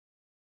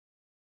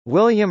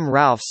William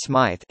Ralph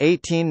Smythe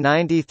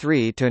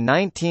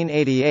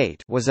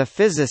 (1893–1988) was a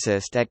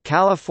physicist at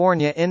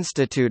California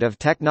Institute of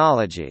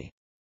Technology.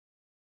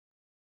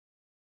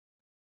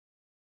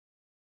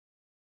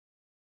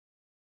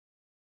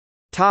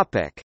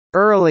 Topic: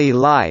 Early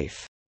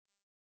life.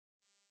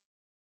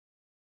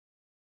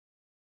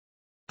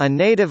 A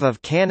native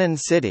of Cannon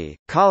City,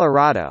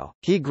 Colorado,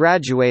 he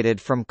graduated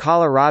from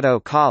Colorado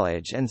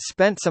College and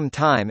spent some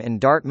time in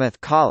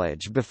Dartmouth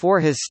College before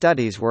his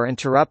studies were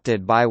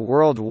interrupted by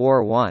World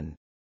War I.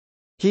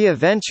 He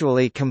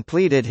eventually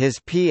completed his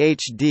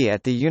Ph.D.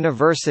 at the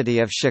University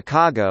of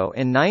Chicago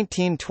in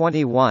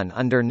 1921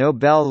 under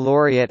Nobel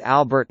laureate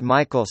Albert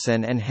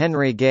Michelson and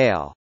Henry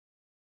Gale.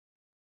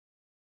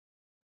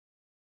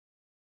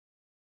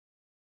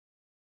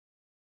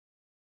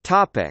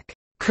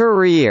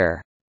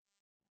 Career.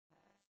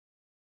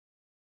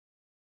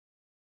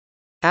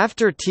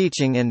 After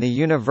teaching in the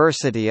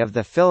University of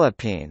the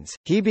Philippines,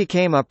 he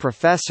became a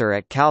professor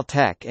at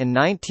Caltech in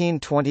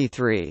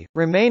 1923,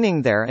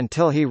 remaining there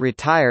until he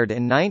retired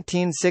in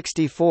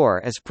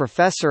 1964 as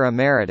professor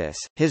emeritus.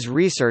 His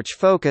research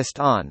focused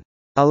on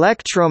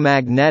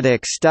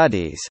electromagnetic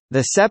studies,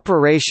 the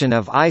separation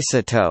of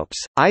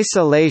isotopes,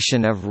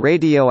 isolation of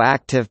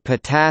radioactive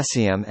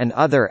potassium and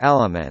other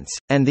elements,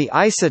 and the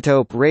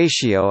isotope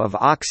ratio of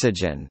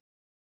oxygen.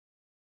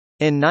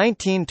 In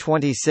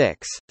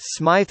 1926,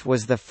 Smythe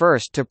was the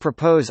first to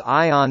propose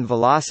ion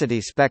velocity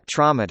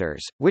spectrometers,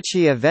 which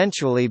he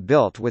eventually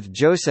built with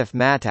Joseph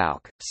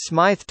Mattauch.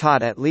 Smythe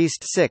taught at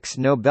least 6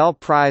 Nobel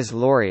Prize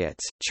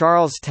laureates: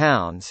 Charles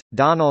Townes,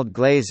 Donald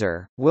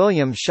Glaser,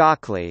 William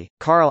Shockley,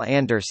 Carl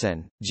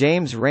Anderson,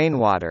 James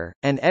Rainwater,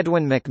 and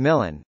Edwin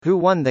Macmillan, who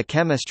won the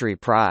Chemistry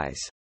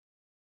Prize.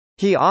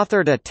 He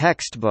authored a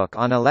textbook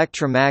on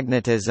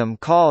electromagnetism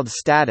called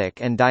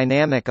Static and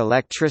Dynamic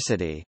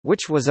Electricity,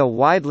 which was a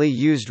widely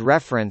used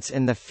reference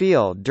in the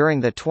field during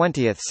the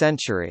 20th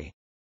century.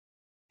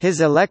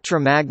 His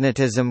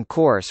electromagnetism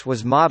course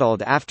was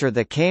modeled after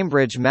the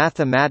Cambridge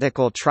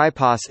Mathematical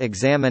Tripos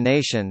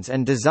examinations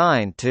and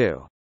designed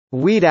to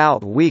weed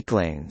out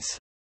weaklings.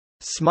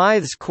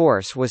 Smythe's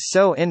course was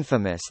so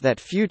infamous that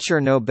future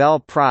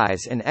Nobel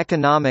Prize in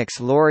Economics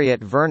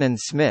laureate Vernon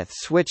Smith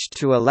switched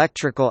to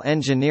electrical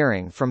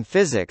engineering from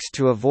physics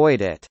to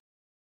avoid it.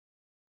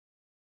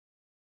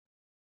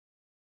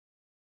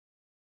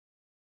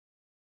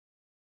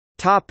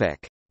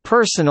 Topic: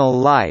 Personal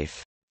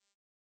life.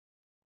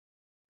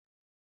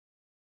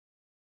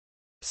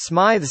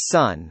 Smythe's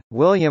son,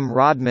 William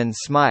Rodman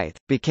Smythe,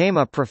 became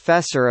a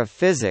professor of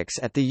physics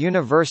at the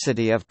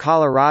University of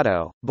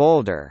Colorado,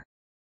 Boulder.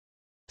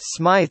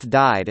 Smythe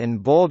died in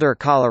Boulder,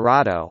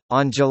 Colorado,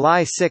 on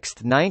July 6,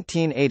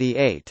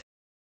 1988.